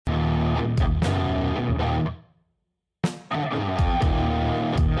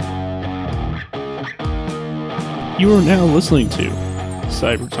You are now listening to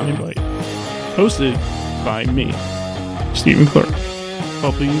Cyber Time Bite, hosted by me, Stephen Clark.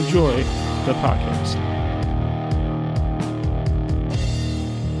 Hope you enjoy the podcast.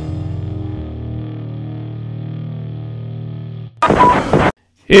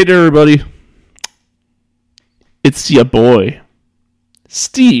 Hey there, everybody. It's your boy,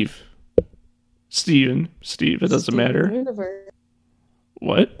 Steve. Steve, it doesn't matter. Universe.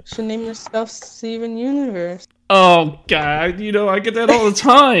 What? You should name yourself Steven Universe. Oh, God, I get that all the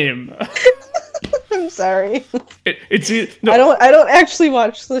time. I'm sorry. No, I don't actually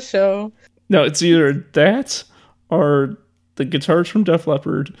watch the show. No, it's either that or the guitars from Def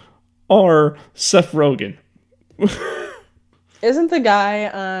Leppard or Seth Rogen. Isn't the guy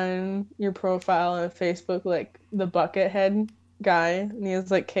on your profile on Facebook like the Buckethead guy? And he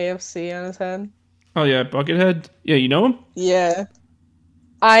has like KFC on his head? Oh, yeah, Buckethead? Yeah, you know him? Yeah.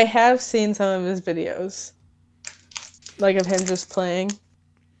 I have seen some of his videos. Like of him just playing.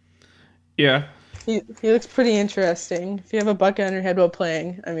 Yeah. He looks pretty interesting. If you have a bucket on your head while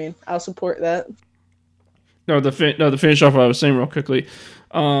playing, I mean, I'll support that. To finish off what I was saying real quickly.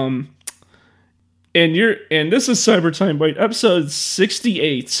 And this is Cyber Time Bite, episode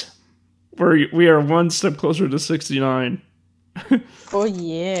 68, where we are one step closer to 69. Oh,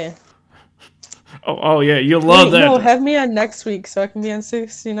 yeah. Oh yeah, you'll love that. No, have me on next week so I can be on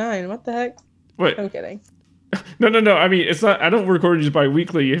 69. What the heck? Wait. I'm kidding. No. I mean, it's not. I don't record these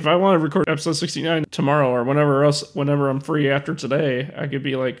bi-weekly. If I want to record episode 69 tomorrow or whenever I'm free after today, I could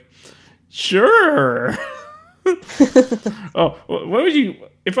be like, sure. Oh, what would you?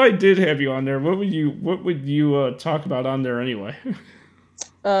 If I did have you on there, what would you talk about on there anyway?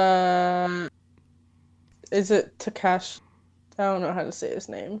 Is it Takashi? I don't know how to say his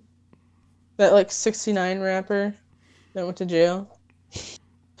name. That like 69 rapper that went to jail.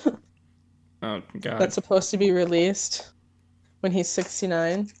 Oh God. That's supposed to be released when he's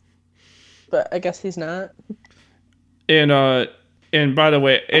 69, but I guess he's not. And by the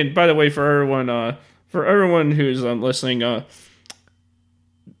way, for everyone who's listening,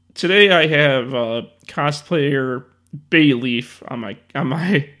 today I have cosplayer Bayleaf on my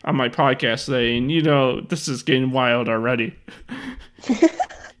podcast today, and this is getting wild already.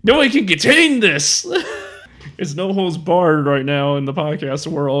 No one can contain this. It's no holds barred right now in the podcast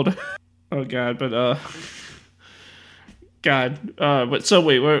world. Oh God, but but so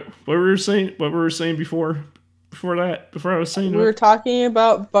wait, what were we saying? What were we saying before that? Before I was saying we were talking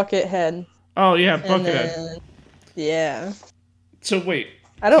about Buckethead. Oh yeah, Buckethead. Yeah. So wait,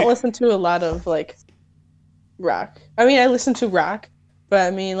 I don't listen to a lot of like rock. I mean, I listen to rock, but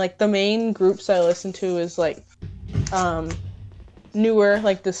I mean, like the main groups I listen to is like newer,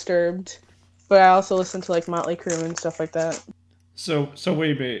 like Disturbed, but I also listen to like Motley Crue and stuff like that. So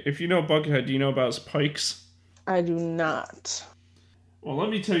wait a minute. If you know Buckethead, do you know about his Pikes? I do not. Well, let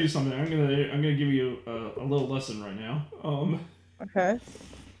me tell you something. I'm gonna give you a little lesson right now. Okay.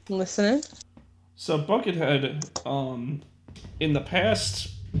 I'm listening. So Buckethead, in the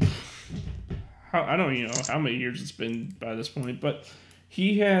past, I don't even know how many years it's been by this point, but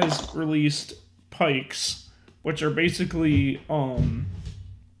he has released Pikes, which are basically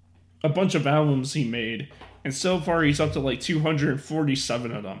a bunch of albums he made. And so far, he's up to like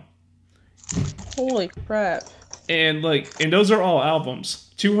 247 of them. Holy crap! And those are all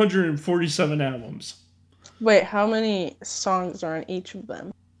albums. 247 albums. Wait, how many songs are on each of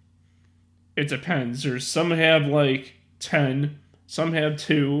them? It depends. There's some have like 10, some have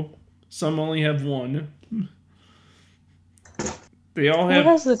 2, some only have 1. They all have. Who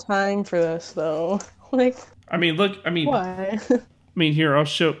has the time for this though? Like. I mean, look. I mean. Why? Here, I'll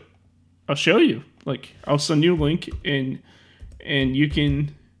show you. Like, I'll send you a link, and you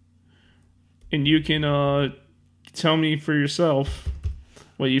can tell me for yourself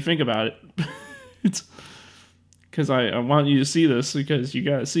what you think about it. It's because I want you to see this, because you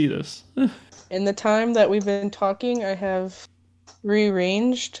gotta see this. In the time that we've been talking, I have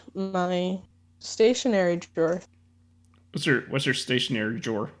rearranged my stationery drawer. What's your stationery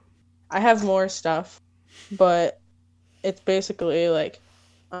drawer? I have more stuff, but it's basically like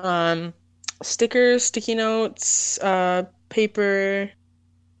stickers, sticky notes, paper,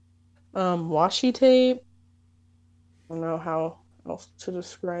 washi tape. I don't know how else to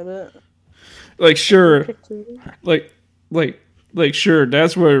describe it. Like, sure. Like sure,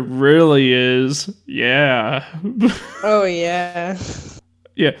 that's what it really is. Yeah. Oh yeah.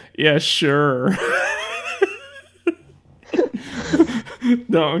 Yeah, sure.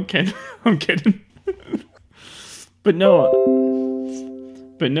 No, I'm kidding. But no,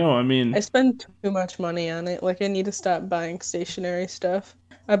 I mean, I spend too much money on it. Like, I need to stop buying stationery stuff.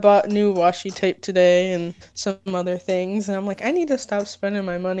 I bought new washi tape today and some other things, and I'm like, I need to stop spending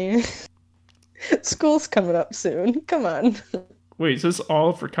my money. School's coming up soon. Come on. Wait, is this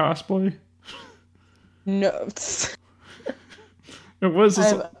all for cosplay? No. Or was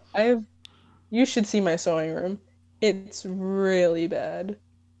this? I have. You should see my sewing room. It's really bad.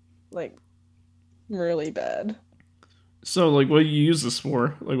 Like, really bad. So, like, what do you use this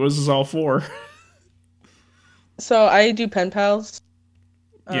for? Like, what's this all for? So I do pen pals.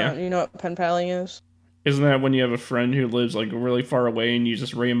 Yeah. You know what pen paling is? Isn't that when you have a friend who lives like really far away and you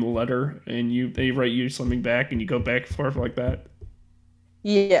just write them a letter and they write you something back and you go back and forth like that?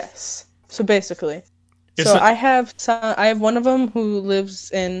 Yes. So basically, It's so a, I have one of them who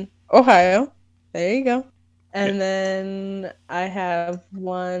lives in Ohio. There you go. yeah. And then I have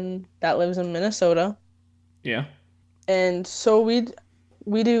one that lives in Minnesota. Yeah. And so we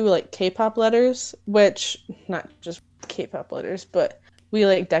do like K-pop letters, which not just K-pop letters, but we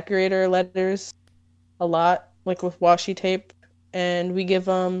like decorate our letters a lot, like with washi tape, and we give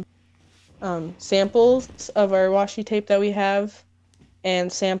them samples of our washi tape that we have and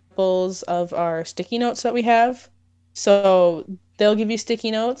samples of our sticky notes that we have. So they'll give you sticky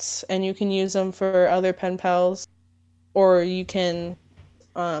notes and you can use them for other pen pals, or you can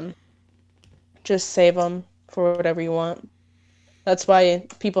just save them for whatever you want. That's why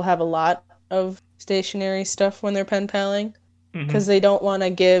people have a lot of stationery stuff when they're pen paling, Hmm. because they don't want to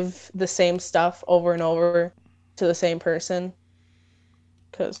give the same stuff over and over to the same person,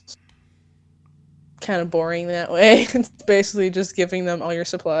 because kind of boring that way. It's basically just giving them all your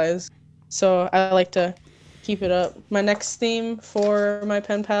supplies. So I like to keep it up. My next theme for my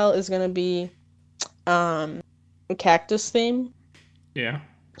pen pal is going to be a cactus theme. Yeah.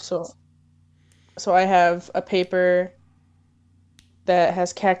 So I have a paper that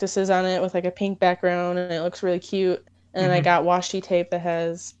has cactuses on it with like a pink background and it looks really cute. And then I Hmm. got washi tape that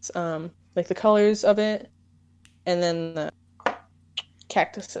has like the colors of it, and then the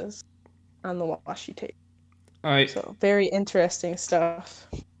cactuses on the washi tape. I So very interesting stuff.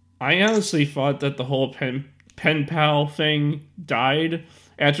 I honestly thought that the whole pen pal thing died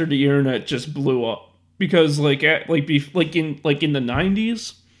after the internet just blew up because like in the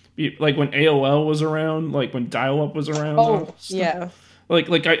 90s, like when AOL was around, like when dial up was around and all Oh, stuff. yeah.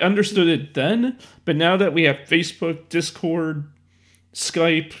 Like I understood it then, but now that we have Facebook, Discord,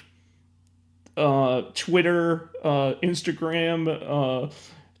 Skype, Twitter, Instagram,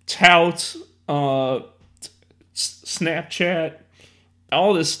 Tout, Snapchat,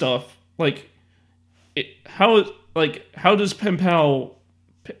 all this stuff, like how does pen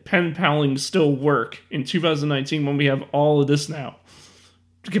paling still work in 2019 when we have all of this now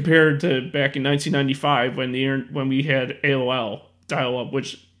compared to back in 1995 when we had AOL dial up,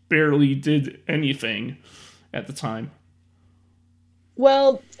 which barely did anything at the time.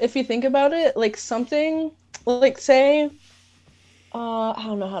 Well, if you think about it, like something, like say, I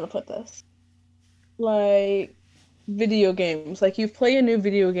don't know how to put this. Like video games. Like you play a new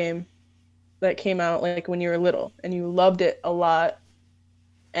video game that came out like when you were little and you loved it a lot,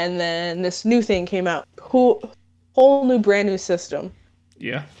 and then this new thing came out. Whole new brand new system.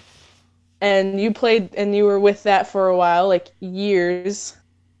 Yeah. And you played and you were with that for a while, like years,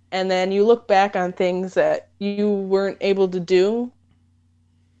 and then you look back on things that you weren't able to do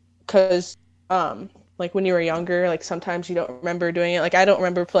because like when you were younger, like sometimes you don't remember doing it. Like I don't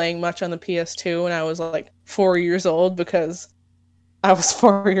remember playing much on the PS2 when I was like 4 years old because I was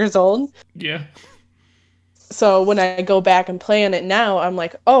 4 years old. Yeah. So when I go back and play on it now, I'm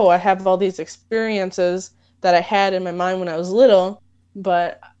like, oh, I have all these experiences that I had in my mind when I was little,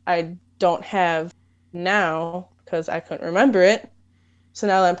 but I don't have now because I couldn't remember it. So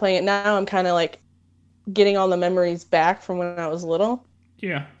now that I'm playing it now, I'm kind of like getting all the memories back from when I was little.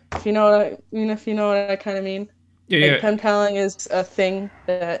 Yeah. If you know what if you know what I kind of mean. Yeah. Like Yeah. pen paling is a thing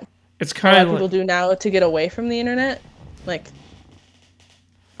that It's a lot kind of of people like do now to get away from the internet. Like,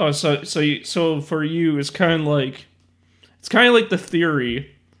 oh, so for you, it's kind of like the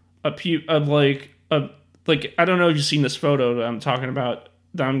theory of like I don't know if you've seen this photo that I'm talking about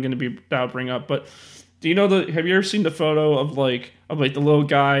that I'll bring up, but do you know have you ever seen the photo of the little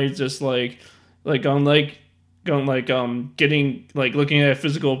guy just going getting like looking at a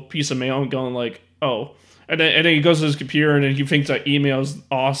physical piece of mail and going like, oh, and then he goes to his computer and then he thinks that email is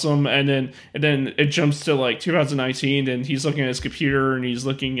awesome, and then it jumps to like 2019 and he's looking at his computer and he's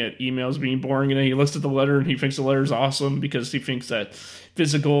looking at emails being boring, and then he looks at the letter and he thinks the letter is awesome because he thinks that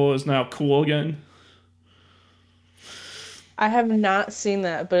physical is now cool again. I have not seen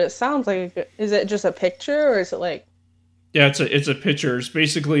that, but it sounds like is it just a picture or is it like Yeah, it's a picture. It's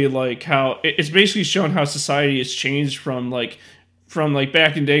basically like how it's basically showing how society has changed from like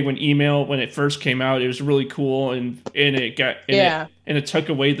back in the day when email when it first came out, it was really cool, and it got Yeah. and it took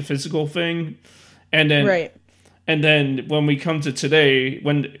away the physical thing, and then Right. when we come to today,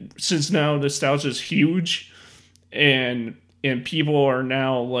 when since now nostalgia is huge, and people are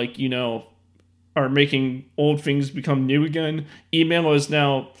now like are making old things become new again. Email is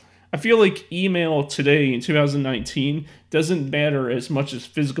now. I feel like email today in 2019 doesn't matter as much as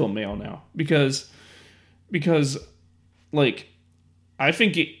physical mail now because like I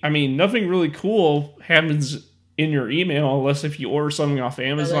think I mean nothing really cool happens in your email unless if you order something off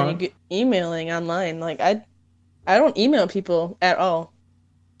And then you Amazon. get emailing online. Like I don't email people at all.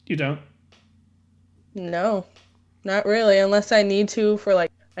 You don't. No, not really, unless I need to for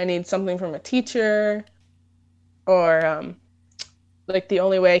like I need something from a teacher or like the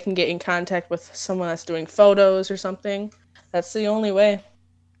only way I can get in contact with someone that's doing photos or something. That's the only way.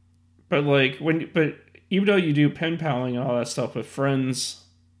 But but even though you do pen paling and all that stuff with friends,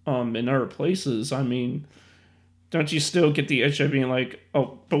 in other places, I mean, don't you still get the itch of being like,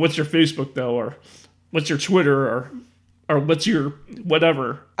 oh, but what's your Facebook though, or what's your Twitter, or what's your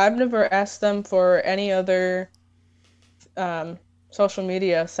whatever? I've never asked them for any other social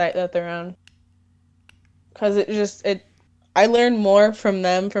media site that they're on because it I learn more from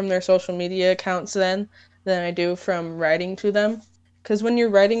them from their social media accounts than I do from writing to them. Because when you're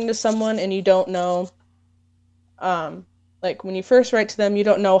writing to someone and you don't know, like when you first write to them, you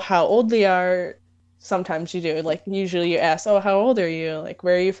don't know how old they are. Sometimes you do. Like usually you ask, "Oh, how old are you? Like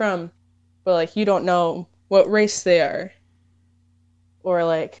where are you from?" But like you don't know what race they are or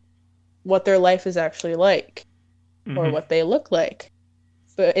like what their life is actually like or Hmm. what they look like.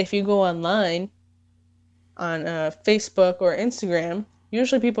 But if you go online on Facebook or Instagram,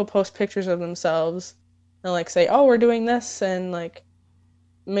 usually people post pictures of themselves and like say, "Oh, we're doing this," and like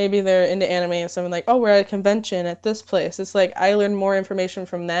maybe they're into anime and something like, "Oh, we're at a convention at this place." It's like I learn more information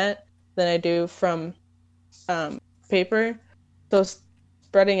from that than I do from um, paper. So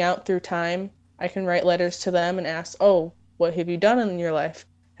spreading out through time, I can write letters to them and ask, "Oh, what have you done in your life?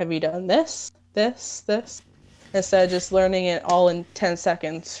 Have you done this, this, this?" Instead of just learning it all in 10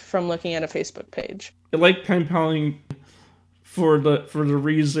 seconds from looking at a Facebook page. I like pen paling for the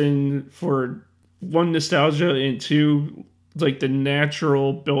reason for one nostalgia and two like the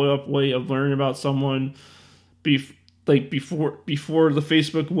natural build up way of learning about someone bef- before the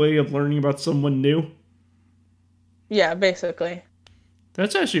Facebook way of learning about someone new. Yeah, basically.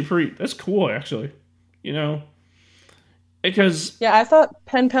 That's actually pretty. That's cool, actually. You know, because Yeah, I thought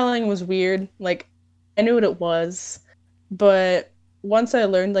pen paling was weird. Like, I knew what it was, but once I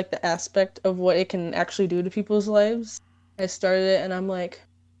learned like the aspect of what it can actually do to people's lives, I started it and I'm like,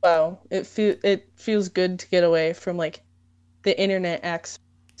 wow, it feels good to get away from like the internet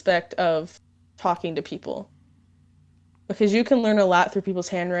aspect of talking to people because you can learn a lot through people's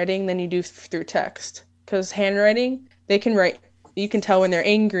handwriting than you do through text. Because handwriting, they can write, you can tell when they're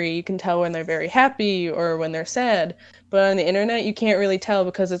angry, you can tell when they're very happy or when they're sad. But on the internet, you can't really tell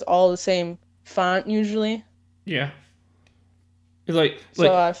because it's all the same font usually. yeah, it's like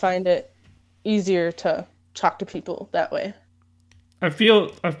So I find it easier to talk to people that way. I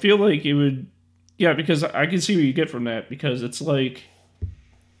feel like it would. Yeah, because I can see what you get from that because it's like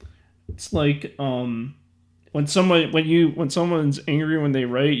when someone's angry when they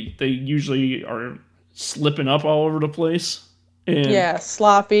write, they usually are slipping up all over the place. And Yeah,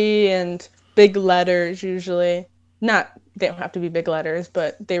 sloppy and big letters usually. Not, they don't have to be big letters,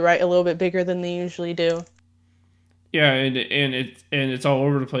 but they write a little bit bigger than they usually do. yeah, and it's all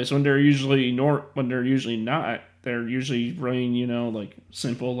over the place when they're usually when they're usually not. They're usually writing, like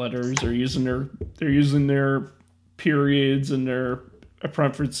simple letters. They're using their periods and their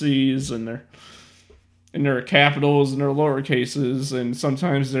parentheses and their capitals and their lower cases, and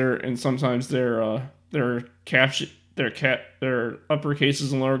sometimes their caption their upper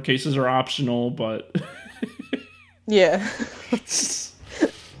cases and lower cases are optional, but Yeah.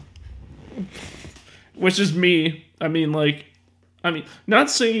 which is me. I mean, not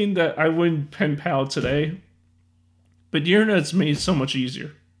saying that I wouldn't pen pal today, but the internet's made so much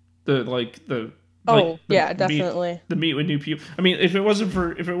easier. Oh, yeah, Meet definitely. the meet with new people. I mean, if it wasn't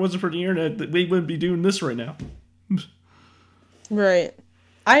for the internet, we wouldn't be doing this right now. Right.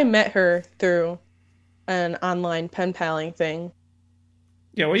 I met her through an online pen paling thing.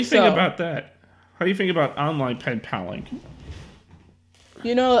 Yeah, what do you think So, about that? How do you think about online pen paling?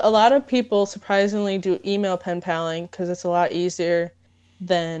 a lot of people surprisingly do email pen paling because it's a lot easier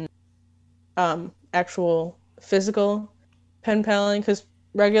than actual physical pen paling because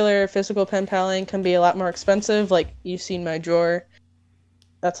regular physical pen paling can be a lot more expensive. Like you've seen my drawer.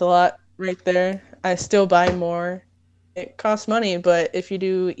 That's a lot right there. I still buy more. it costs money, but if you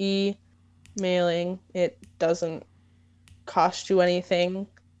do e-mailing, it doesn't cost you anything.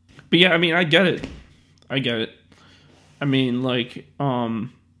 But yeah, I mean, I get it. I get it. I mean, like,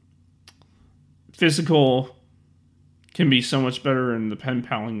 physical can be so much better in the pen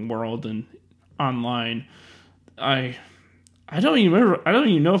paling world than online. I don't even remember. I don't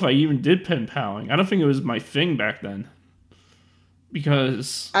even know if I even did pen paling. I don't think it was my thing back then.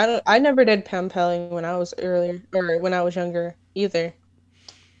 Because I never did pen paling when I was earlier or when I was younger either.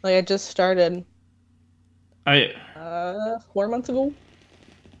 Like I just started I 4 months ago.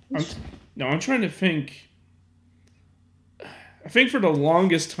 I'm, no, I'm trying to think. I think for the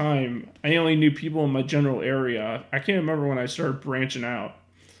longest time, I only knew people in my general area. I can't remember when I started branching out.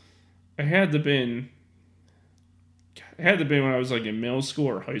 It had to been. It had to be when I was like in middle school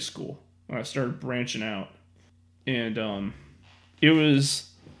or high school when I started branching out, and it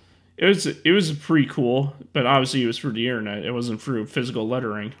was pretty cool. But obviously, it was through the internet. It wasn't through physical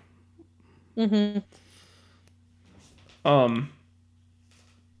lettering. Mhm. Um,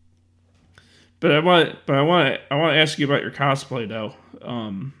 but I want to ask you about your cosplay though.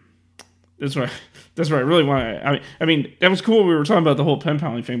 That's what I really want to. I mean, that was cool. We were talking about the whole pen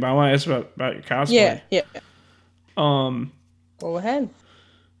paling thing, but I want to ask about your cosplay. Yeah. Um, Go ahead.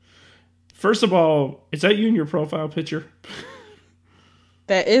 First of all, is that you in your profile picture?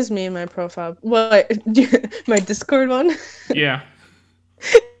 That is me in my profile. What? My Discord one? Yeah.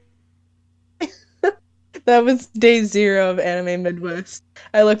 That was day 0 of Anime Midwest.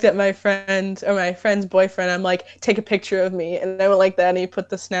 I looked at my friend or my friend's boyfriend. I'm like, take a picture of me, and I went like that, and he put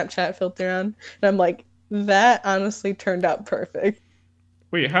the Snapchat filter on, and I'm like, that honestly turned out perfect.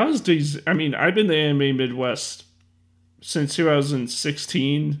 Wait, how's these? I mean, I've been to Anime Midwest since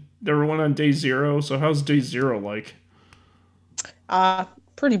 2016. There were one on day 0. So how's day 0 like?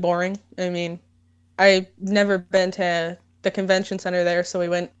 Pretty boring. I mean, I've never been to the convention center there, so we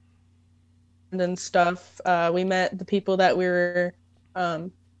went and stuff. We met the people that we were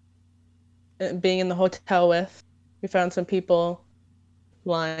being in the hotel with. We found some people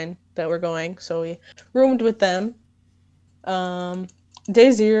line that were going, so we roomed with them.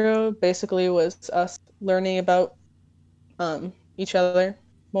 Day 0 basically was us learning about each other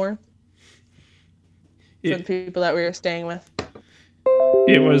more. For the people that we were staying with.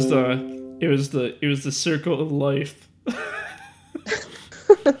 It was the circle of life.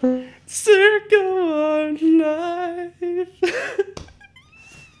 Circle of life.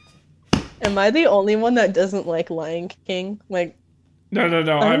 Am I the only one that doesn't like Lion King? Like, no.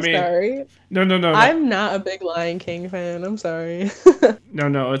 I'm sorry. No. I'm not a big Lion King fan. I'm sorry.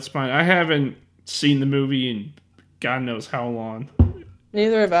 No, it's fine. I haven't seen the movie in God knows how long.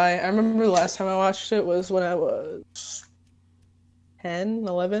 Neither have I. I remember the last time I watched it was when I was 10,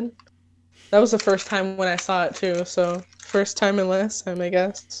 11. That was the first time when I saw it too, so first time and last time, I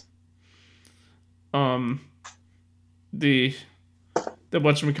guess. The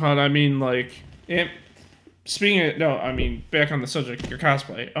whatchamacallit, I mean, like, speaking of, no, I mean, back on the subject, your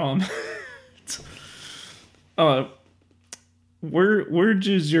cosplay, where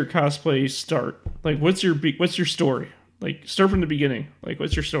does your cosplay start? Like, what's your story? Like, start from the beginning. Like,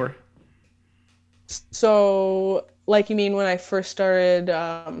 what's your story? So, like, you mean when I first started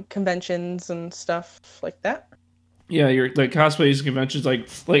conventions and stuff like that? Yeah, your like cosplays conventions, like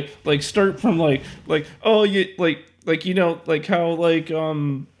start from like oh you like you know like how like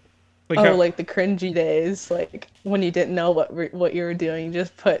oh how, like the cringy days, like when you didn't know what you were doing, you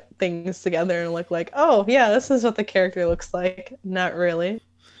just put things together and look like, oh yeah, this is what the character looks like. Not really.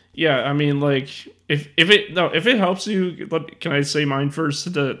 yeah, I mean, like if it helps you, can I say mine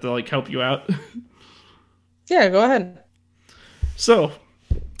first to like help you out? Yeah, go ahead. So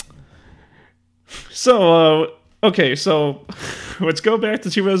okay, so let's go back to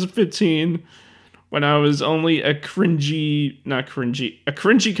 2015 when I was only a cringy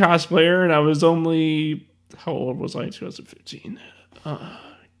cosplayer, and I was only, how old was I in 2015? God,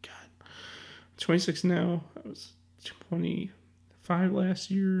 26 now. I was 25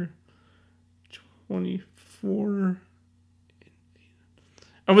 last year. 24.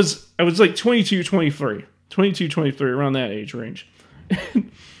 I was like 22, 23. 22, 23, around that age range.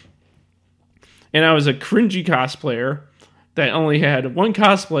 And I was a cringy cosplayer that only had one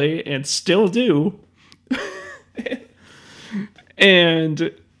cosplay and still do.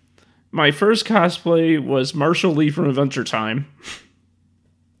 And my first cosplay was Marshall Lee from Adventure Time.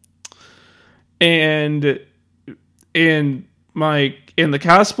 And the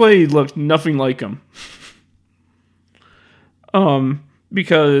cosplay looked nothing like him.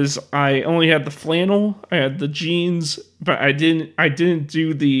 Because I only had the flannel, I had the jeans, but I didn't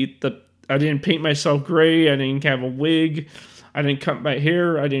do the I didn't paint myself gray. I didn't have a wig. I didn't cut my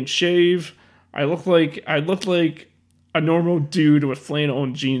hair. I didn't shave. I looked like a normal dude with flannel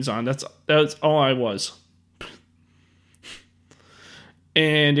and jeans on. That's all I was.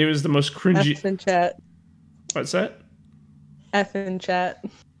 And it was the most cringy. F in chat. What's that? F in chat.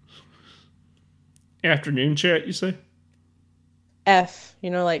 Afternoon chat, you say? F.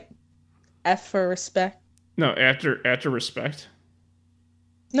 Like F for respect. No, after respect.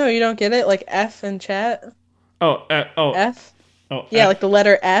 No, you don't get it? Like F in chat? Oh, F? Oh, yeah, F. like the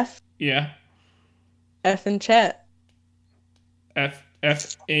letter F. Yeah. F in chat. F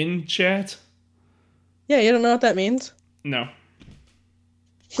in chat? Yeah, you don't know what that means? No.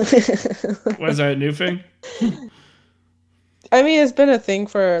 Was that a new thing? I mean, it's been a thing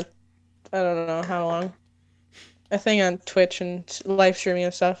for, I don't know how long. A thing on Twitch and live streaming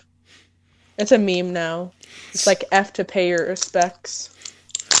and stuff. It's a meme now. It's like F to pay your respects.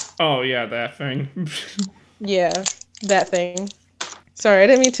 Oh, yeah, that thing. Yeah, that thing. Sorry, I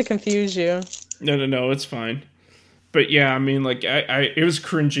didn't mean to confuse you. No, it's fine. But yeah, I mean, like, it was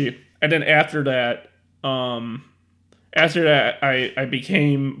cringy. And then after that, I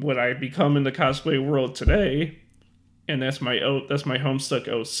became what I become in the cosplay world today, and that's my Homestuck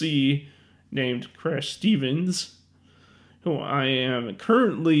OC named Crash Stevens, who I am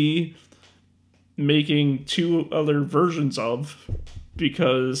currently making 2 other versions of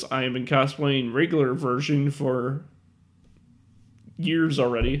because I have been cosplaying regular version for years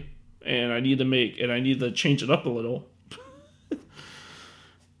already, and I need to change it up a little.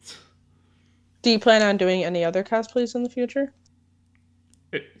 Do you plan on doing any other cosplays in the future?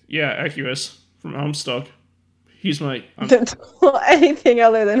 Yeah, Equus from Homestuck. He's my... Well, anything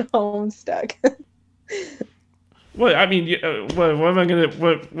other than Homestuck. What? I mean, what am I gonna...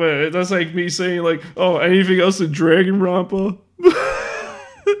 What? That's like me saying, like, oh, anything else than Dragon Rampa?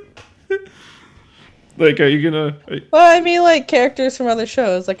 Like, are you gonna... Well, I mean, like, characters from other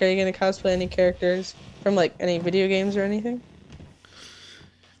shows. Like, are you gonna cosplay any characters from, like, any video games or anything?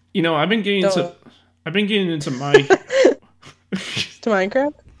 You know, I've been getting into my... To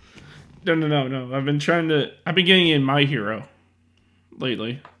Minecraft? No. I've been getting in My Hero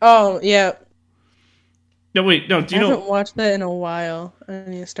lately. Oh, yeah. No, wait, no, do you know... I haven't watched that in a while. I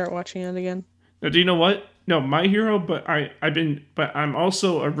need to start watching it again. No, do you know what? No, My Hero, but I'm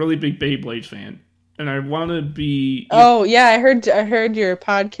also a really big Beyblade fan. And I want to be... Oh, yeah, I heard your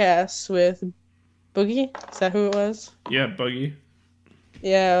podcast with Boogie. Is that who it was? Yeah, Buggy.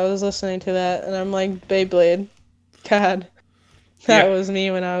 Yeah, I was listening to that, and I'm like, Beyblade. God. That was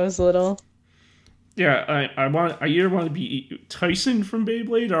me when I was little. Yeah, I either want to be Tyson from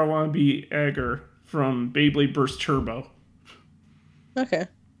Beyblade, or I want to be Agar from Beyblade Burst Turbo. Okay.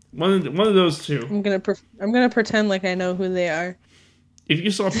 One of those two. I'm gonna pretend like I know who they are. If you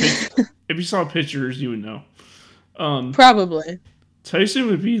saw pictures, you would know. Probably. Tyson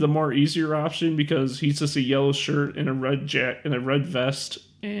would be the more easier option because he's just a yellow shirt and a red vest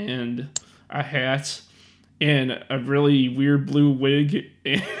and a hat and a really weird blue wig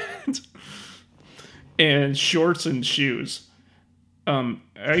and shorts and shoes.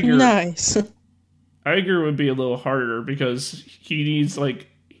 Iger, Nice. Iger would be a little harder because he needs, like,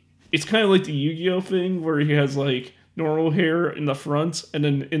 it's kind of like the Yu-Gi-Oh thing where he has, like, normal hair in the front and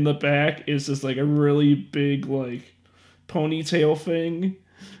then in the back is just like a really big, like, ponytail thing.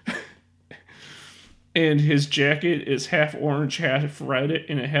 And his jacket is half orange, half red,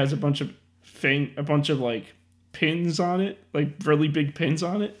 and it has a bunch of like pins on it, like really big pins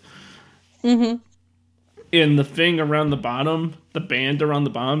on it. Mm-hmm. And the thing around the bottom, the band around the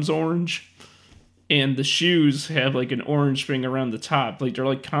bottom's orange, and the shoes have like an orange thing around the top, like they're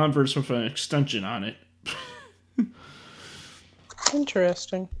like Converse with an extension on it.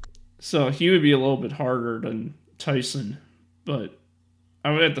 Interesting. So he would be a little bit harder than Tyson, but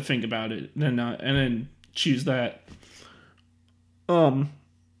I would have to think about it and then choose that.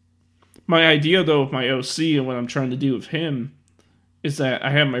 My idea though with my OC and what I'm trying to do with him is that I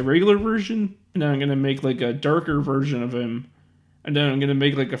have my regular version and then I'm gonna make like a darker version of him, and then I'm gonna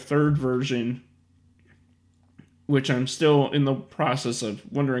make like a third version, which I'm still in the process of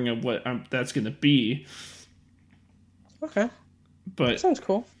wondering of what that's gonna be. Okay. But that sounds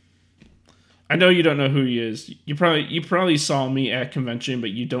cool. I know you don't know who he is. You probably saw me at convention, but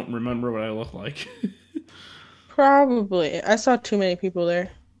you don't remember what I look like. Probably. I saw too many people there.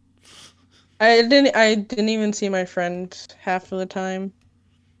 I didn't even see my friend half of the time.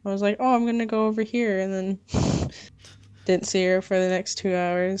 I was like, oh, I'm gonna go over here, and then didn't see her for the next 2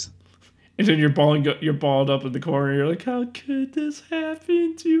 hours. And then you're balled up in the corner. You're like, how could this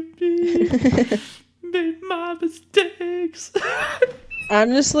happen to me? Made my mistakes.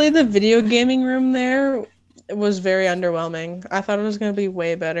 Honestly, the video gaming room there was very underwhelming. I thought it was going to be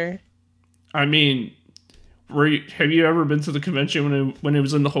way better. I mean, have you ever been to the convention when it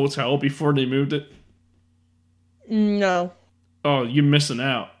was in the hotel before they moved it? No. Oh, you're missing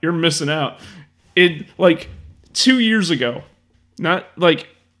out. You're missing out. It like 2 years ago, not like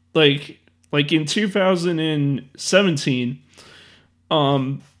in 2017.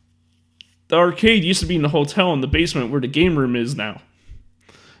 The arcade used to be in the hotel in the basement where the game room is now,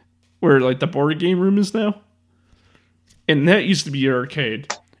 where like the board game room is now, and that used to be your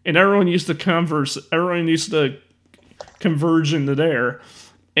arcade, and everyone used to converge into there,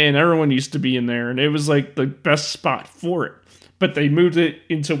 and everyone used to be in there, and it was like the best spot for it. But they moved it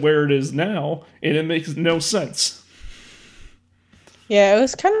into where it is now, and it makes no sense. Yeah, it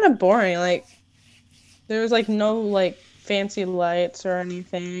was kind of boring. Like, there was like no like fancy lights or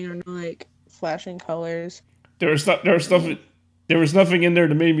anything, or no like flashing colors. There was nothing in there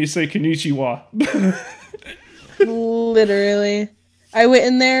to make me say Konnichiwa. Literally. I went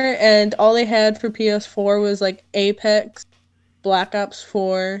in there and all they had for PS4 was like Apex, Black Ops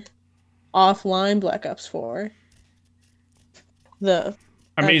 4, offline Black Ops 4, the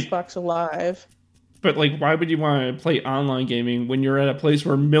I mean, Xbox Live. but like, why would you want to play online gaming when you're at a place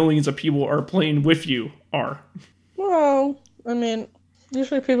where millions of people are playing with you? Well, I mean,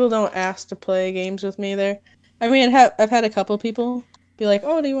 usually people don't ask to play games with me there. I mean, I've had a couple people be like,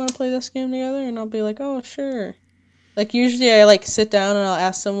 "Oh, do you want to play this game together?" And I'll be like, "Oh, sure." Like usually I like sit down and I'll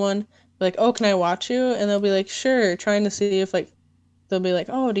ask someone like, "Oh, can I watch you?" And they'll be like, "Sure," trying to see if like they'll be like,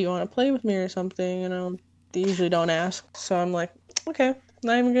 "Oh, do you want to play with me or something?" They usually don't ask. So I'm like, "Okay,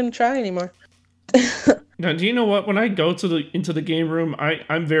 not even going to try anymore." Now, do you know what? When I go into the game room,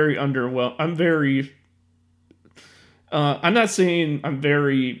 I'm very underwhelmed. I'm not saying I'm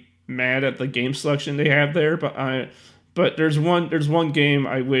very mad at the game selection they have there, but there's one game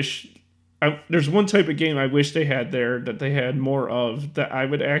I wish. There's one type of game I wish they had there that they had more of that I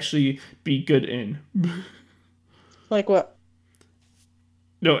would actually be good in. Like what?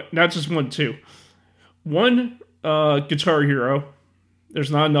 No, not just one, two. One, Guitar Hero.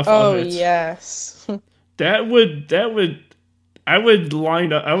 There's not enough of it. Oh, yes. I would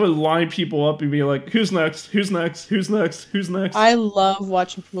line people up and be like, who's next? Who's next? Who's next? Who's next? I love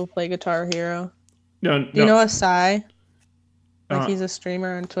watching people play Guitar Hero. No, Do you know Asai? Like Uh, he's a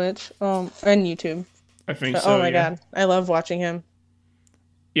streamer on Twitch, and YouTube. I think so. Oh my yeah. god, I love watching him.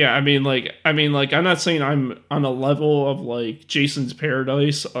 Yeah, I mean, I'm not saying I'm on a level of like Jason's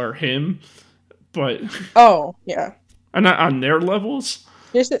Paradise or him, but Oh yeah, I'm not on their levels.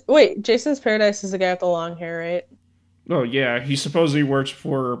 Jason's Paradise is the guy with the long hair, right? Oh yeah, he supposedly works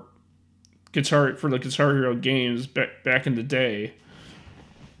for the Guitar Hero games back in the day.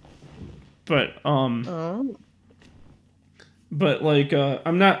 But Oh. but like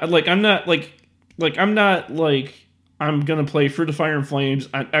I'm not like I'm gonna play Fruit of Fire and Flames,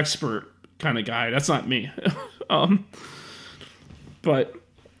 an expert kind of guy. That's not me. um, but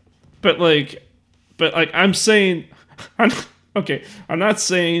but like I'm saying, I'm, okay. I'm not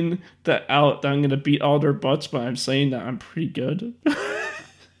saying that I'm gonna beat all their butts, but I'm saying that I'm pretty good.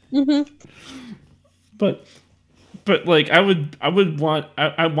 Mhm. but like I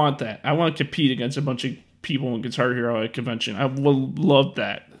want that. I want to compete against a bunch of people in Guitar Hero at a convention. I will love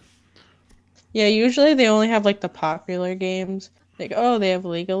that. Yeah, usually they only have like the popular games. Like, oh, they have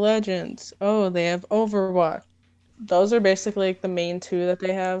League of Legends. Oh, they have Overwatch. Those are basically like the main two that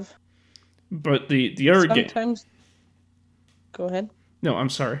they have. But the other game. Sometimes. Go ahead. No, I'm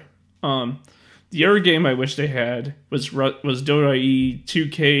sorry. The other game I wish they had was Dota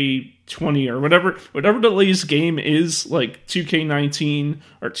 2K20 or whatever the latest game is, like 2K19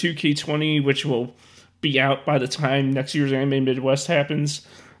 or 2K20, which will be out by the time next year's Anime Midwest happens.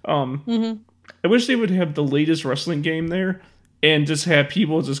 I wish they would have the latest wrestling game there and just have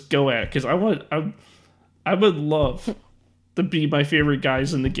people just go at it, because I would love to be my favorite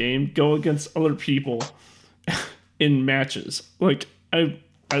guys in the game go against other people in matches. Like I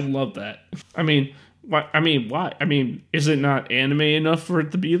love that. I mean, why? I mean, is it not anime enough for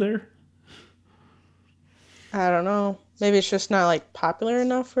it to be there? I don't know. Maybe it's just not like popular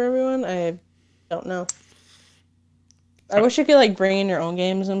enough for everyone. I don't know. I wish you could like bring in your own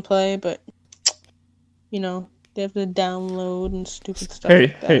games and play, but they have to download and stupid stuff Hey,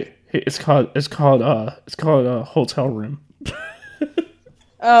 like that. hey! It's called a hotel room.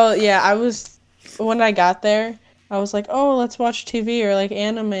 Oh yeah, when I got there, I was like, oh, let's watch TV or like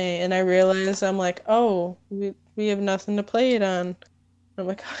anime, and I realized I'm like, oh, we have nothing to play it on. I'm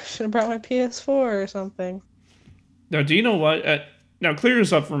like, I should have brought my PS4 or something. Now, do you know what? Now, clear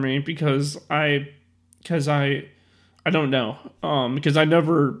this up for me because I I don't know. Because I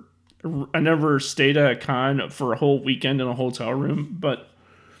never stayed at a con for a whole weekend in a hotel room, but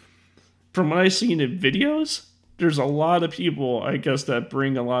from what I've seen in videos, there's a lot of people, I guess, that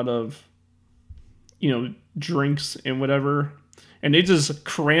bring a lot of, drinks and whatever, and they just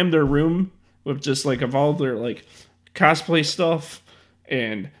cram their room with just like of all their like cosplay stuff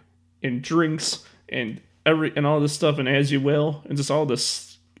and drinks and all this stuff, and as you will, and just all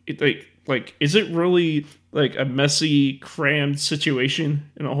this like is it really like a messy crammed situation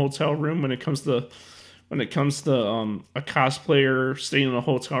in a hotel room when it comes to a cosplayer staying in a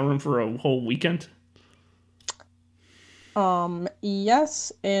hotel room for a whole weekend?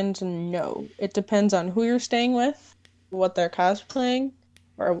 Yes and no. It depends on who you're staying with, what they're cosplaying,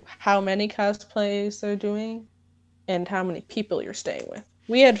 or how many cosplays they're doing, and how many people you're staying with.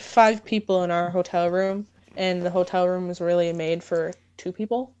 We had 5 people in our hotel room, and the hotel room was really made for 2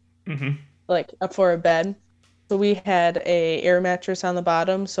 people, like up for a bed. So we had a air mattress on the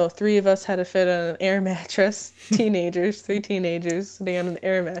bottom, so 3 of us had to fit on an air mattress. 3 teenagers sitting on an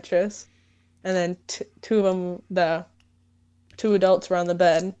air mattress, and then two of them, the 2 adults, were on the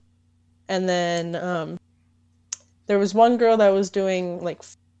bed. And then there was one girl that was doing like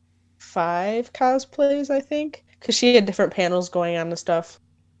 5 cosplays, I think, because she had different panels going on and stuff,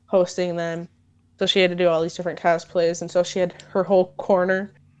 hosting them. So she had to do all these different cosplays, and so she had her whole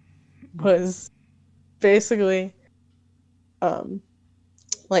corner was basically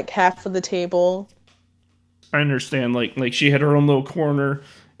like half of the table. I understand, like she had her own little corner,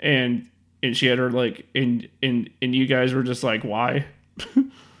 and she had her like and you guys were just like, why?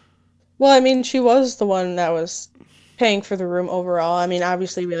 Well, I mean, she was the one that was paying for the room overall. I mean,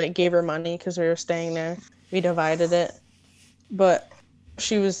 obviously we like gave her money because we were staying there. We divided it, but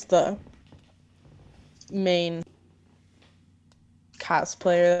she was the main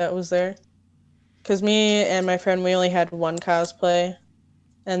cosplayer that was there. Because me and my friend, we only had one cosplay,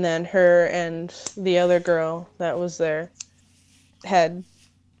 and then her and the other girl that was there had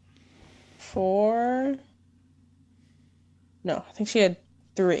 4. No, I think she had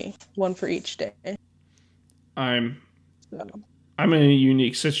 3, one for each day. I'm in a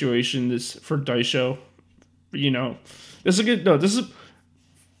unique situation this for Daisho. This is a good. No, this is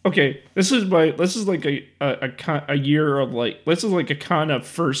okay. This is like a year of like this is like a kind of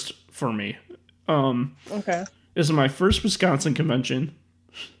first for me. Okay. This is my first Wisconsin convention.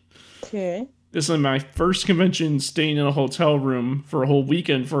 Okay. This is my first convention staying in a hotel room for a whole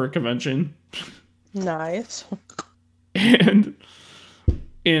weekend for a convention. Nice. And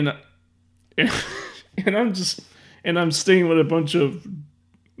I'm staying with a bunch of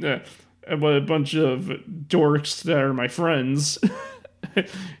dorks that are my friends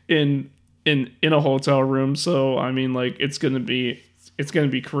in a hotel room. So I mean, like it's gonna be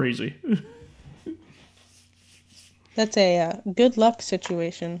crazy. That's a good luck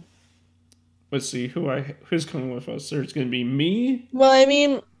situation. Let's see who's coming with us. There's gonna be me. Well, I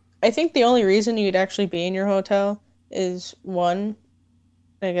mean, I think the only reason you'd actually be in your hotel is, one,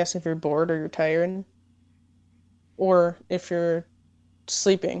 I guess if you're bored or you're tired, or if you're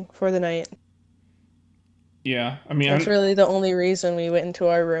sleeping for the night. Yeah, I mean, That's really the only reason we went into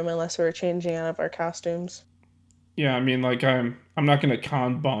our room, unless we were changing out of our costumes. yeah, I mean, like I'm not gonna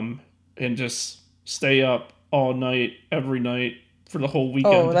con bum and just stay up all night every night for the whole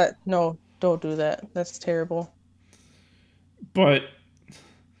weekend. Oh, no, don't do that. That's terrible. But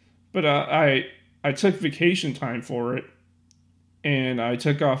I took vacation time for it, and I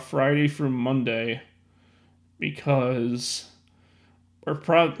took off Friday through Monday because You're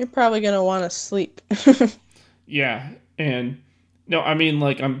probably gonna want to sleep. yeah, and no, I mean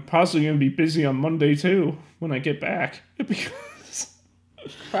like I'm possibly gonna be busy on Monday too when I get back because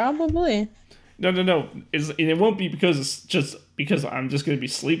Probably. no, it won't be because it's just because I'm just gonna be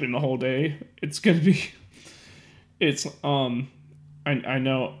sleeping the whole day. It's gonna be it's I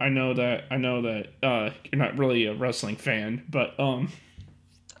know that you're not really a wrestling fan, but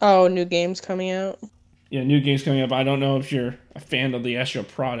Oh, new games coming out. yeah, new games coming up. I don't know if you're a fan of the Astro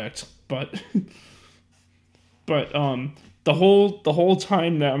product, but the whole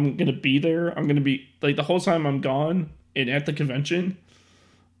time that I'm gonna be there, I'm gonna be like the whole time I'm gone and at the convention.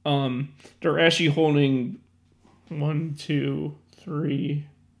 They're actually holding 1, 2, 3,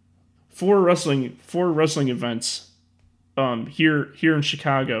 4 wrestling events. Here in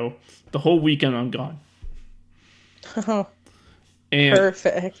Chicago, the whole weekend I'm gone. Oh, And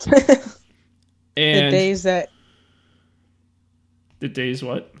perfect. and The days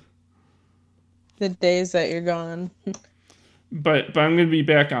what? the days that you're gone. But I'm gonna be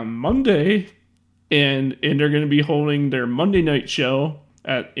back on Monday, and they're gonna be holding their Monday night show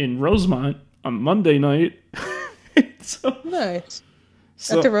in Rosemont on Monday night. so, Nice.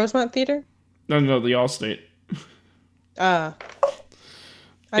 At the so Rosemont Theater? no, the Allstate. Ah,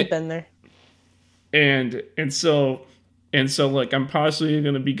 I've been there. And so like I'm possibly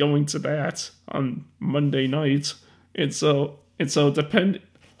going to be going to that on Monday night, and so depend.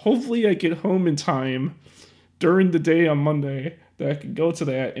 Hopefully, I get home in time during the day on Monday that I can go to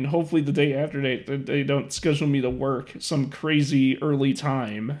that, and hopefully the day after that they don't schedule me to work some crazy early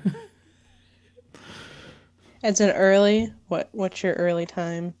time. It's an early. What's your early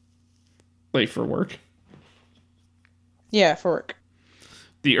time? Late for work. Yeah, for work.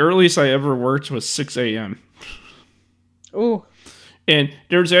 The earliest I ever worked was 6 a.m. Ooh. And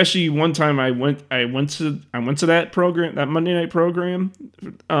there's actually one time I went to that program, that Monday night program,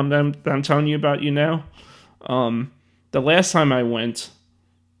 that I'm telling you about now. The last time I went,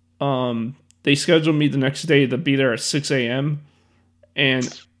 they scheduled me the next day to be there at 6 a.m.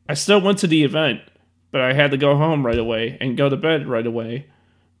 and I still went to the event, but I had to go home right away and go to bed right away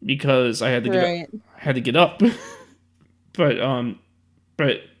because I had to get up. but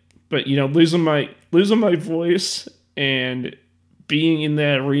but losing my voice and being in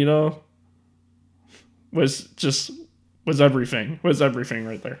that arena was everything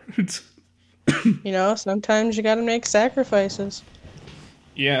right there. Sometimes you gotta make sacrifices.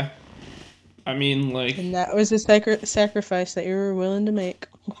 Yeah, I mean, like, And that was a sacrifice that you were willing to make.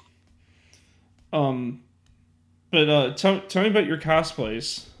 but tell me about your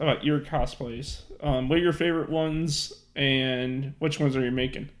cosplays. What are your favorite ones, and which ones are you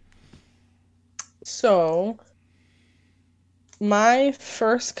making? So, my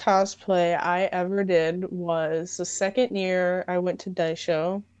first cosplay I ever did was the second year I went to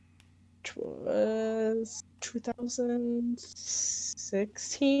Daisho, which was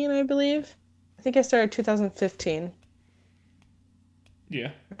 2016, I believe. I think I started 2015.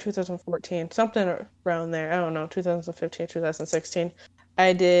 Yeah. Or 2014, something around there. I don't know, 2015, 2016.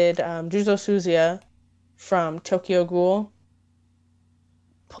 I did Juzo Suzuya from Tokyo Ghoul.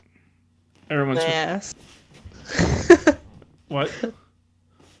 Everyone's My ass. What?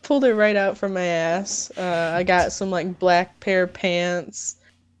 Pulled it right out from my ass. I got some like black pair of pants,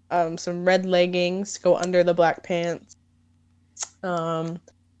 some red leggings to go under the black pants.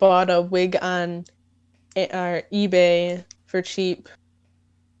 Bought a wig on eBay for cheap.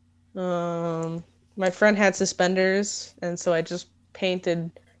 My friend had suspenders, and so I just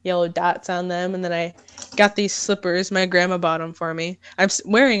painted yellow dots on them, and then I got these slippers. My grandma bought them for me. I'm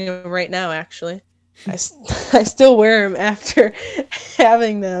wearing them right now, actually. I still wear them after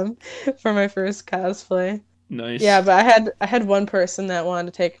having them for my first cosplay. Nice. Yeah, but I had one person that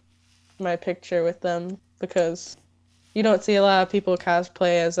wanted to take my picture with them because you don't see a lot of people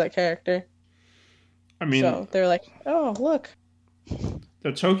cosplay as that character. I mean, so they're like, "Oh, look."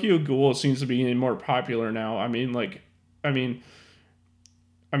 The Tokyo Ghoul seems to be getting more popular now. I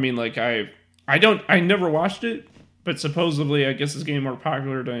never watched it, but supposedly I guess it's getting more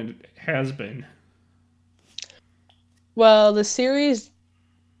popular than it has been. Well, the series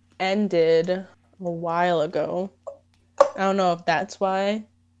ended a while ago. I don't know if that's why,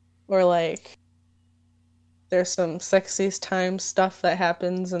 or like there's some sexiest time stuff that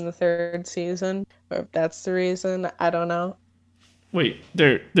happens in the third season, or if that's the reason. I don't know. Wait,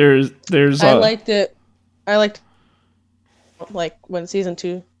 there's. I liked it. I liked like when season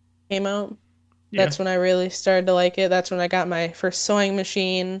 2 came out. Yeah. That's when I really started to like it. That's when I got my first sewing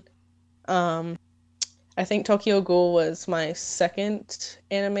machine. I think Tokyo Ghoul was my second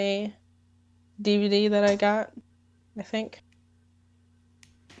anime DVD that I got, I think.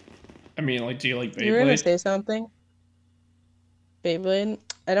 I mean, like, do you like Beyblade? You were gonna say something? Beyblade?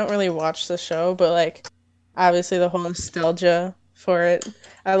 I don't really watch the show, but, like, obviously the whole nostalgia for it.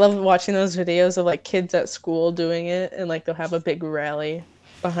 I love watching those videos of, like, kids at school doing it, and, like, they'll have a big rally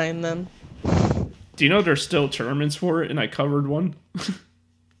behind them. Do you know there's still tournaments for it, and I covered one?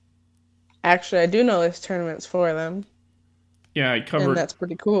 Actually, I do know there's tournaments for them. Yeah, I covered. And that's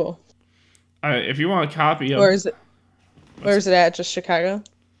pretty cool. If you want a copy of, where is it at? Just Chicago?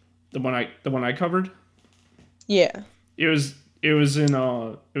 The one I covered. Yeah. It was in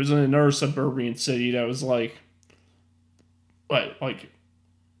another suburban city that was like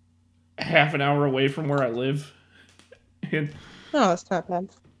half an hour away from where I live. And Oh, that's not bad.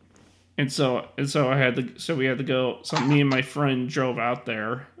 And so we had to go. So me and my friend drove out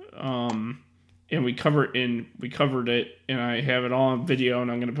there, and we covered it, and I have it all on video,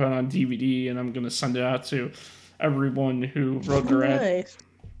 and I'm gonna put it on DVD, and I'm gonna send it out to everyone who wrote their ad. Nice.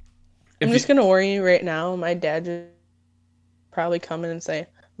 I'm just gonna warn you right now. My dad just probably come in and say,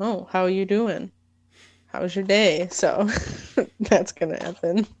 "Oh, how are you doing? How was your day?" So that's gonna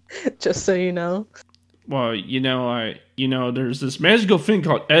happen. Just so you know. Well, there's this magical thing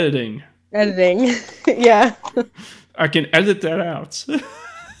called editing. Editing. Yeah. I can edit that out.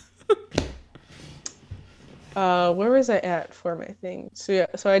 Where was I at for my thing? So yeah,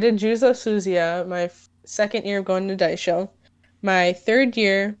 so I did Juzo Suzuya my second year of going to Daisho. My third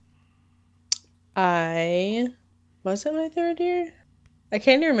year, I was it my third year? I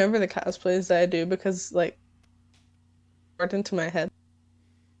can't even remember the cosplays that I do because like worked into my head.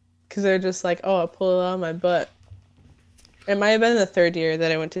 Because they're just like, oh, I'll pull it out of my butt. It might have been the third year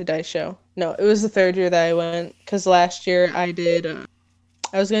that I went to Daisho. No, it was the third year that I went. Because last year I did,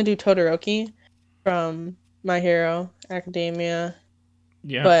 I was going to do Todoroki from My Hero Academia.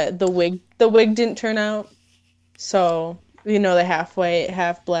 Yeah. But the wig didn't turn out. So, the half white,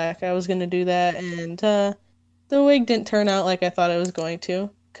 half black. I was going to do that. And the wig didn't turn out like I thought it was going to.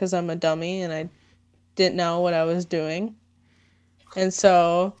 Because I'm a dummy and I didn't know what I was doing. And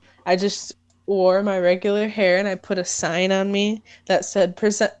so I just wore my regular hair and I put a sign on me that said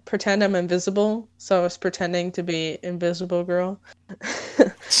pretend I'm invisible. So I was pretending to be Invisible Girl.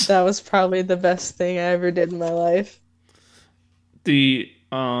 That was probably the best thing I ever did in my life. No,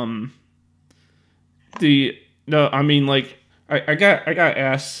 I mean, like, I got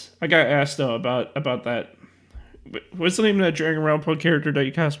asked though about that. What's the name of that Dragon Realm Pro character that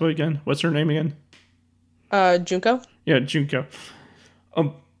you cosplay again? What's her name again? Junko? Yeah, Junko.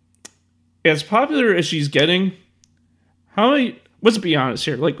 As popular as she's getting, let's be honest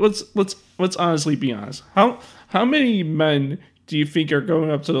here. Like, let's honestly be honest. How many men do you think are going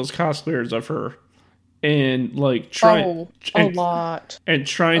up to those cosplayers of her and like trying a lot and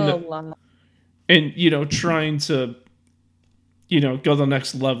trying a to lot. and trying to go the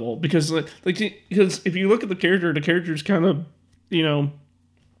next level? Because because if you look at the character's kind of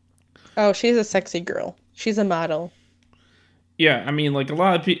Oh, she's a sexy girl. She's a model. yeah, I mean, like, a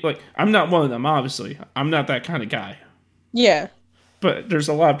lot of people, like, I'm not one of them, obviously. I'm not that kind of guy. Yeah. But there's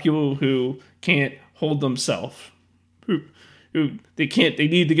a lot of people who can't hold themselves. Who they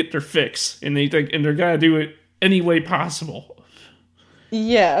need to get their fix. And they think, and they're gonna do it any way possible.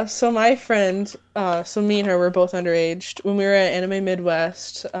 Yeah, so my friend, so me and her were both underage. When we were at Anime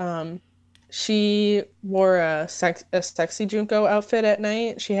Midwest, she wore a sexy Junko outfit at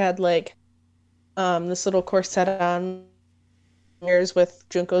night. She had, like, this little corset on, ears with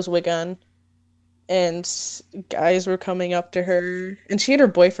Junko's wig on, and guys were coming up to her, and she had her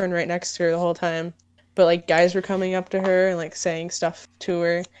boyfriend right next to her the whole time, but like guys were coming up to her and like saying stuff to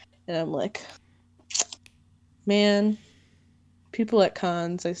her, and I'm like, man, people at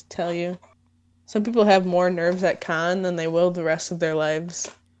cons, I tell you, some people have more nerves at con than they will the rest of their lives.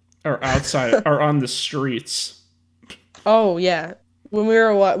 Or outside, or on the streets. Oh yeah, when we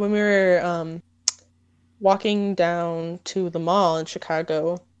were walking down to the mall in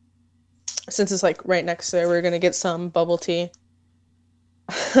Chicago, since it's like right next there, we were gonna get some bubble tea.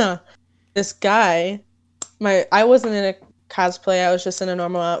 This guy, I wasn't in a cosplay, I was just in a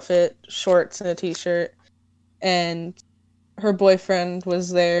normal outfit, shorts and a t-shirt, and her boyfriend was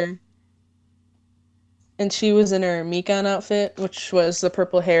there, and she was in her Mikan outfit, which was the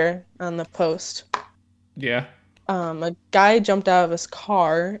purple hair on the post. Yeah. A guy jumped out of his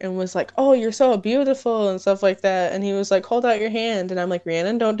car and was like, "Oh, you're so beautiful," and stuff like that. And he was like, "Hold out your hand." And I'm like,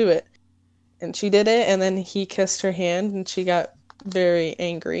 "Rhiannon, don't do it." And she did it, and then he kissed her hand, and she got very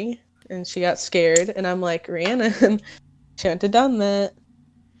angry, and she got scared. And I'm like, "Rhiannon, she shouldn't have done that."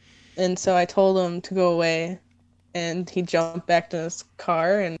 And so I told him to go away, and he jumped back to his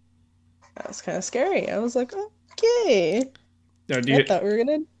car, and that was kind of scary. I was like, "Okay." I thought we were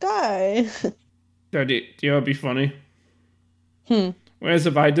gonna die. Do you know what'd be funny? Whereas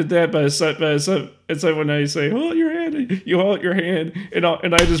if I did that, but it's like when I say hold your hand, you hold your hand, and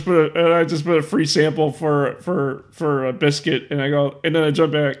I just put a free sample for a biscuit, and I go, and then I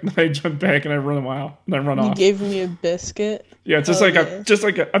jump back, and I run a mile, and I run off. You gave me a biscuit. Yeah, it's just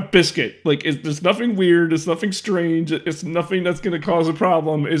like a biscuit. Like, there's nothing weird, it's nothing strange, it's nothing that's gonna cause a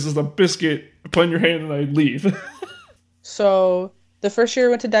problem. It's just a biscuit. I put in your hand, and I leave. So the first year I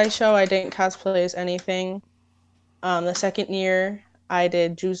went to Daisho, I didn't cosplay as anything. The second year, I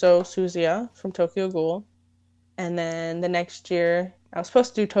did Juzo Suzuya from Tokyo Ghoul. And then the next year, I was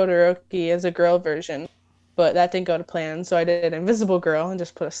supposed to do Todoroki as a girl version, but that didn't go to plan, so I did Invisible Girl and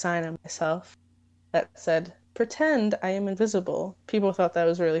just put a sign on myself that said, "Pretend I am invisible." People thought that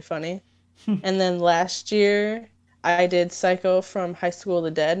was really funny. And then last year, I did Psycho from High School of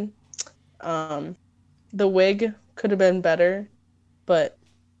the Dead. The wig could have been better, but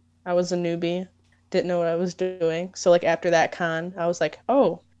I was a newbie, didn't know what I was doing. So like after that con, I was like,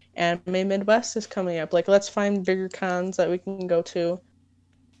 oh, Anime Midwest is coming up. Like, let's find bigger cons that we can go to.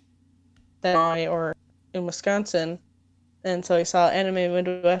 Or in Wisconsin, and so we saw Anime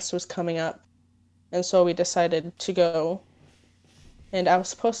Midwest was coming up, and so we decided to go. And I was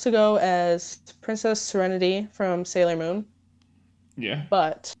supposed to go as Princess Serenity from Sailor Moon, Yeah.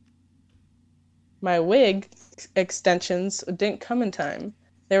 but my wig extensions didn't come in time.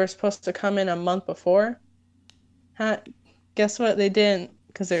 They were supposed to come in a month before. Huh? Guess what? They didn't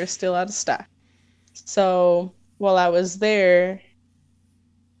because they were still out of stock. So while I was there,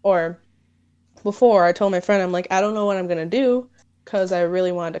 or before, I told my friend, I'm like, I don't know what I'm going to do because I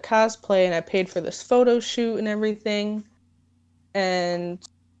really wanted to cosplay and I paid for this photo shoot and everything. And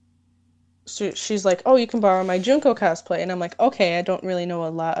so she's like, oh, you can borrow my Junko cosplay. And I'm like, okay, I don't really know a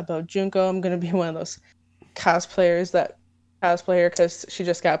lot about Junko. I'm going to be one of those cosplayers that cosplay her because she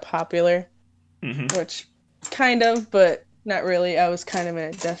just got popular, which kind of, but not really. I was kind of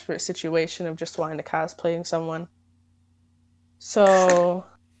in a desperate situation of just wanting to cosplay someone. So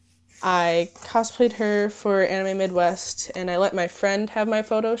I cosplayed her for Anime Midwest, and I let my friend have my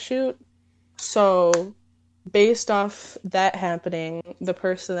photo shoot. So based off that happening, the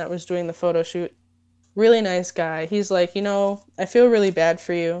person that was doing the photo shoot, really nice guy, he's like, I feel really bad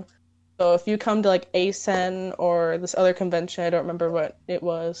for you. So if you come to like ASEN or this other convention, I don't remember what it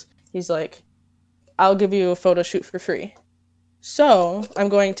was, he's like, I'll give you a photo shoot for free. So I'm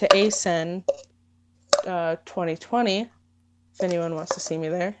going to ASEN 2020. If anyone wants to see me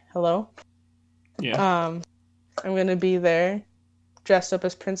there, hello. Yeah. I'm going to be there dressed up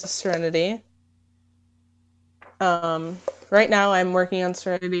as Princess Serenity. Right now I'm working on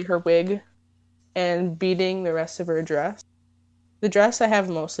Serenity, her wig, and beading the rest of her dress. The dress I have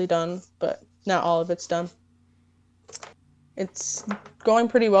mostly done, but not all of it's done. It's going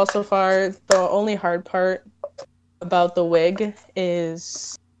pretty well so far. The only hard part about the wig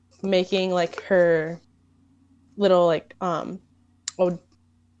is making like her little like dongo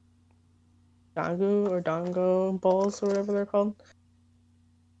balls or whatever they're called.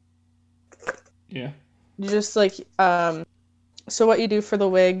 Yeah. You just like so what you do for the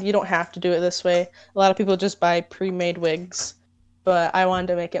wig, you don't have to do it this way. A lot of people just buy pre-made wigs, but I wanted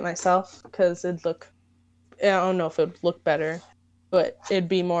to make it myself because I don't know if it would look better, but it'd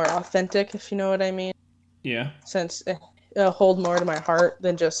be more authentic, if you know what I mean. Yeah. Since it'll hold more to my heart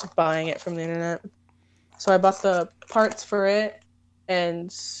than just buying it from the internet. So I bought the parts for it,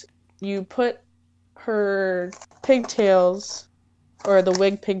 and you put her pigtails, or the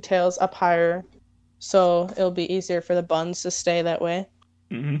wig pigtails, up higher, so it'll be easier for the buns to stay that way.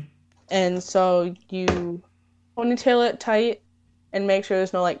 And so you ponytail it tight and make sure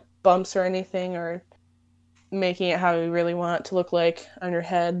there's no like bumps or anything, or making it how you really want it to look like on your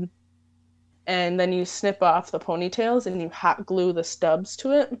head. And then you snip off the ponytails and you hot glue the stubs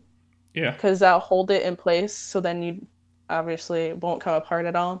to it. Yeah. Because that'll hold it in place, so then you obviously won't come apart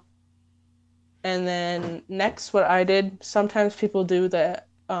at all. And then next, what I did, sometimes people do the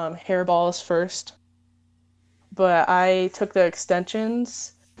hairballs first, but I took the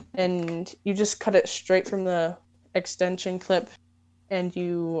extensions and you just cut it straight from the extension clip and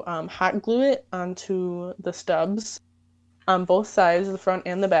you hot glue it onto the stubs on both sides, the front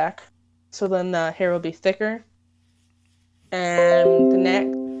and the back, so then the hair will be thicker. And the neck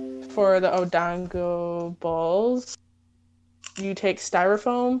for the Odongo balls, you take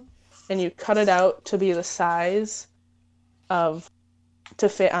styrofoam and you cut it out to be the size to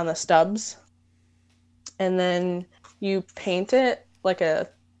fit on the stubs. And then you paint it like a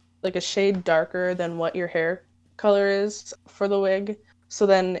shade darker than what your hair color is for the wig. So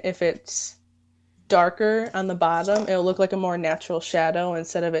then if it's darker on the bottom, it'll look like a more natural shadow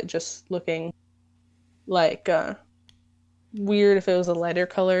instead of it just looking like weird if it was a lighter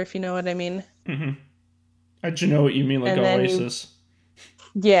color, if you know what I mean. I do know what you mean, like Oasis.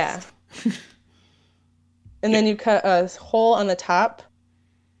 Yeah. And then you cut a hole on the top,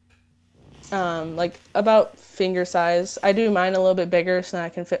 like about finger size. I do mine a little bit bigger so that I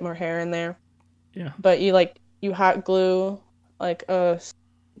can fit more hair in there. Yeah. But you hot glue like a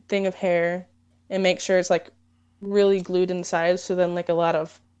thing of hair and make sure it's like really glued inside, so then like a lot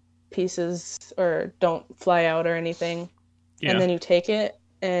of pieces or don't fly out or anything. Yeah. And then you take it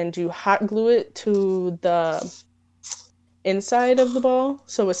and you hot glue it to the inside of the ball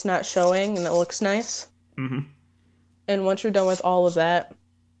so it's not showing and it looks nice. And once you're done with all of that,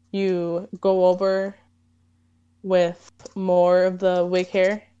 you go over with more of the wig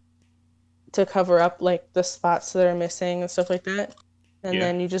hair to cover up like the spots that are missing and stuff like that. And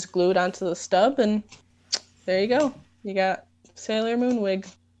then you just glue it onto the stub and there you go. You got Sailor Moon wig.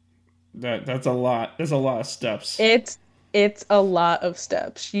 That's a lot. There's a lot of steps. It's a lot of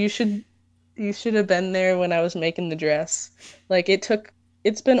steps. You should have been there when I was making the dress. Like it took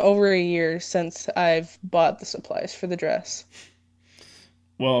it's been over a year since I've bought the supplies for the dress.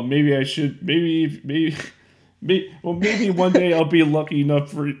 Well, maybe I should. Maybe one day I'll be lucky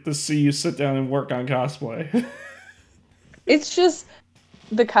enough to see you sit down and work on cosplay. It's just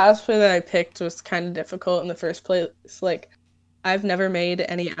the cosplay that I picked was kind of difficult in the first place. Like, I've never made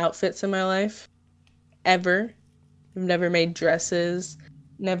any outfits in my life, ever. I've never made dresses,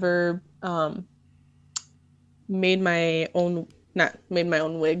 never made my own, not made my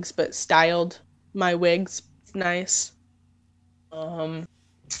own wigs, but styled my wigs nice. Um,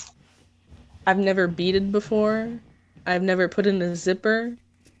 I've never beaded before. I've never put in a zipper.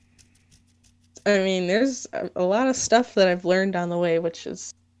 I mean, there's a lot of stuff that I've learned on the way, which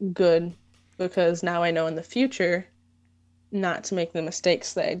is good because now I know in the future not to make the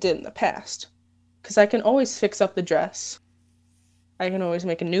mistakes that I did in the past. Because I can always fix up the dress. I can always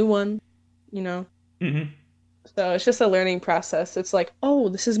make a new one, you know? Hmm. So it's just a learning process. It's like, oh,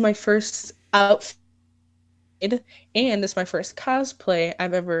 this is my first outfit, and it's my first cosplay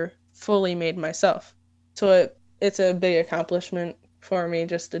I've ever fully made myself. So it's a big accomplishment for me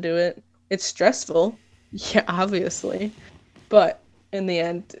just to do it. It's stressful, yeah, obviously, but in the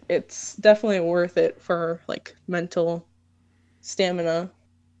end, it's definitely worth it for like mental stamina.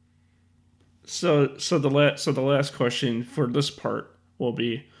 So the last question for this part will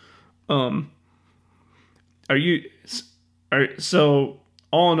be, um, are you are so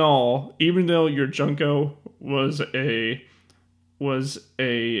all in all, even though your Junko was a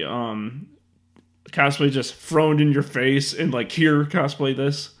cosplay just thrown in your face and like here cosplay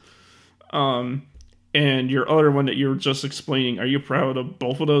this, um, and your other one that you were just explaining, are you proud of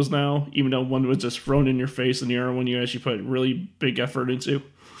both of those now? Even though one was just thrown in your face and the other one you actually put really big effort into.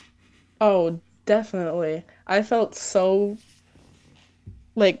 Oh, definitely. I felt so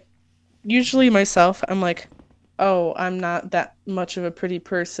like usually myself, I'm like, oh, I'm not that much of a pretty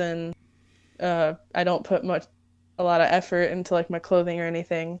person. I don't put a lot of effort into like my clothing or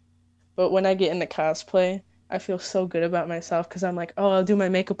anything. But when I get into cosplay, I feel so good about myself because I'm like, oh, I'll do my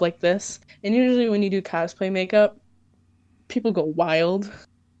makeup like this. And usually when you do cosplay makeup, people go wild.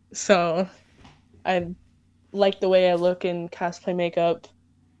 So I like the way I look in cosplay makeup,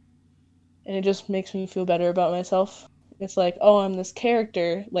 and it just makes me feel better about myself. It's like, oh, I'm this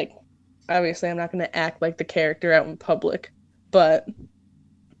character. Like, obviously, I'm not going to act like the character out in public, but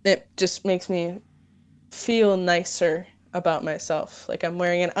it just makes me feel nicer about myself. Like, I'm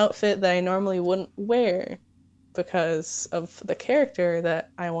wearing an outfit that I normally wouldn't wear because of the character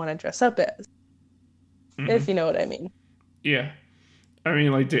that I want to dress up as, Hmm. if you know what I mean. Yeah, I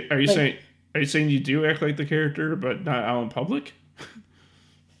mean, like, Like, are you saying you do act like the character, but not out in public?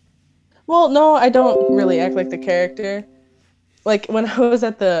 well, no, I don't really act like the character. Like, when I was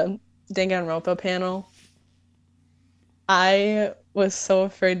at the Danganronpa panel, I was so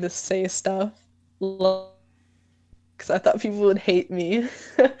afraid to say stuff because I thought people would hate me,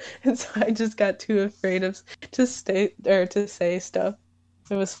 and so I just got too afraid of to stay or to say stuff.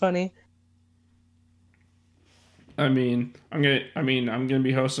 It was funny. I'm gonna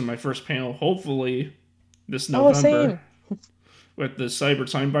be hosting my first panel hopefully this Oh, November same. with the Cyber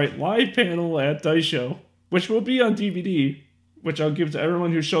Time Bite live panel at Dice Show, which will be on DVD, which I'll give to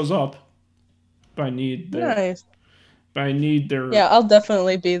everyone who shows up. But I need their, Nice. but I need their. Yeah, I'll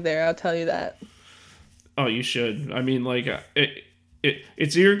definitely be there. I'll tell you that. Oh, you should. I mean, like,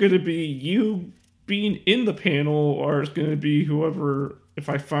 it's either gonna be you being in the panel, or it's gonna be whoever. If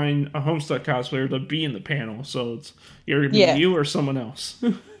I find a Homestuck cosplayer to be in the panel, so it's either gonna be Yeah, you or someone else.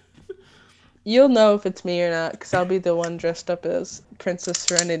 you'll know if it's me or not because I'll be the one dressed up as Princess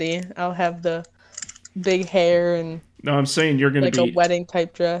Serenity. I'll have the big hair and No, I'm saying you're gonna like a be. wedding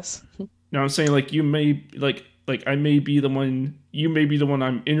type dress. No, I'm saying like you may like I may be the one. You may be the one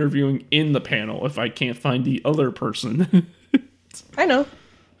I'm interviewing in the panel if I can't find the other person. I know.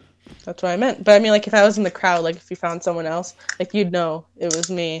 That's what I meant. But I mean, like, if I was in the crowd, like, if you found someone else, like, you'd know it was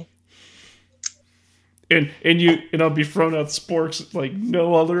me. And I'll be throwing out sporks like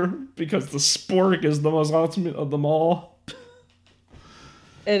no other because the spork is the most ultimate of them all.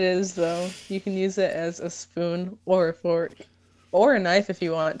 It is, though. You can use it as a spoon or a fork or a knife if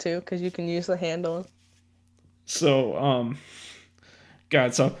you want to, because you can use the handle. So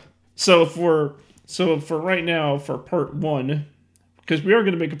God, so for right now for part one, because we are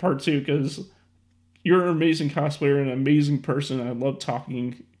going to make a part two because you're an amazing cosplayer and an amazing person. I love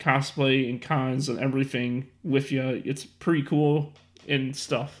talking cosplay and cons and everything with you. It's pretty cool and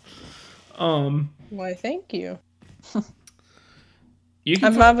stuff. Um, Why, thank you. you can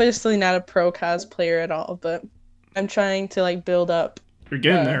I'm find, obviously not a pro cosplayer at all, but I'm trying to, like, build up, you're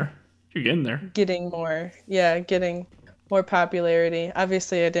getting uh, there. You're getting there. getting more, yeah, getting more popularity.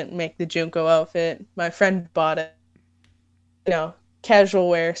 Obviously, I didn't make the Junko outfit. My friend bought it. You know, casual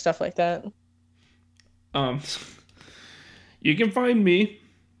wear, stuff like that. Um, you can find me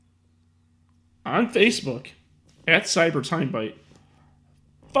on Facebook at CyberTimeBite.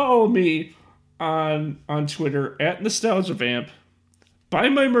 Follow me on Twitter at NostalgiaVamp. Buy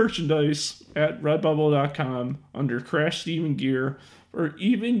my merchandise at redbubble.com under Crash Steven Gear, or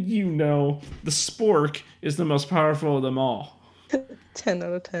even the Spork is the most powerful of them all. 10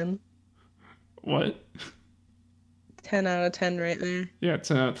 out of 10. What? 10 out of 10 right there. Yeah,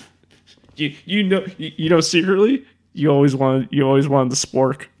 10. Secretly you always wanted the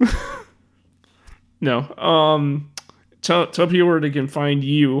Spork. No. Tell people where they can find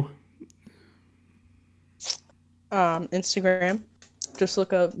you. Instagram. Just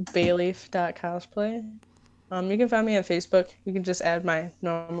look up bayleaf.cosplay. You can find me on Facebook. You can just add my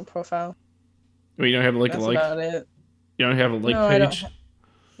normal profile. Well, you don't have That's about it. You don't have a like page?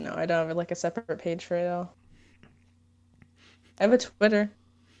 I don't have like a separate page for it all. I have a Twitter.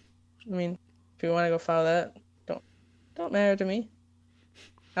 I mean, if you want to go follow that, don't matter to me.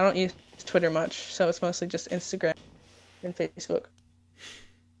 I don't use Twitter much, so it's mostly just Instagram and Facebook.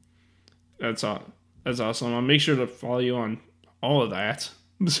 That's awesome. I'll make sure to follow you on all of that.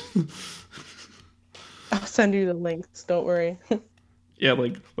 I'll send you the links. Don't worry. Yeah,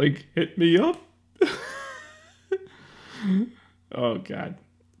 like hit me up. Oh God.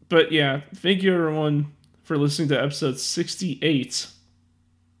 But yeah, thank you everyone for listening to episode 68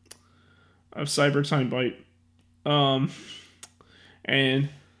 of Cyber Time Bite. And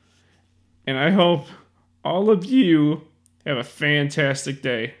I hope all of you have a fantastic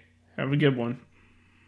day. Have a good one.